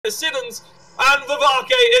Siddons. And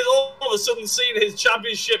Vivake is all of a sudden seeing his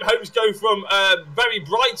championship hopes go from very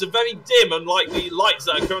bright to very dim, unlike the lights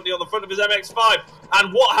that are currently on the front of his MX5.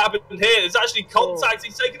 And what happened here is actually contact.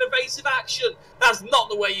 He's taking evasive action. That's not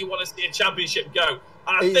the way you want to see a championship go.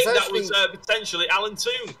 And I think that was potentially Alan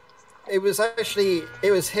Toon. It was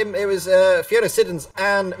him, it was Fiona Siddons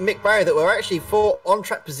and Mick Barry that were actually for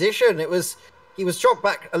on-track position. He was dropped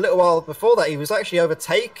back a little while before that. He was actually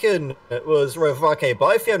overtaken. It was Rovake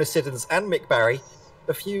by Fiona Siddons and Mick Barry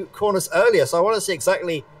a few corners earlier. So I want to see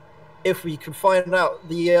exactly if we can find out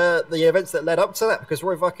the events that led up to that, because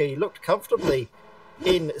Rovake looked comfortably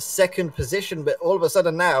in second position, but all of a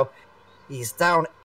sudden now he's down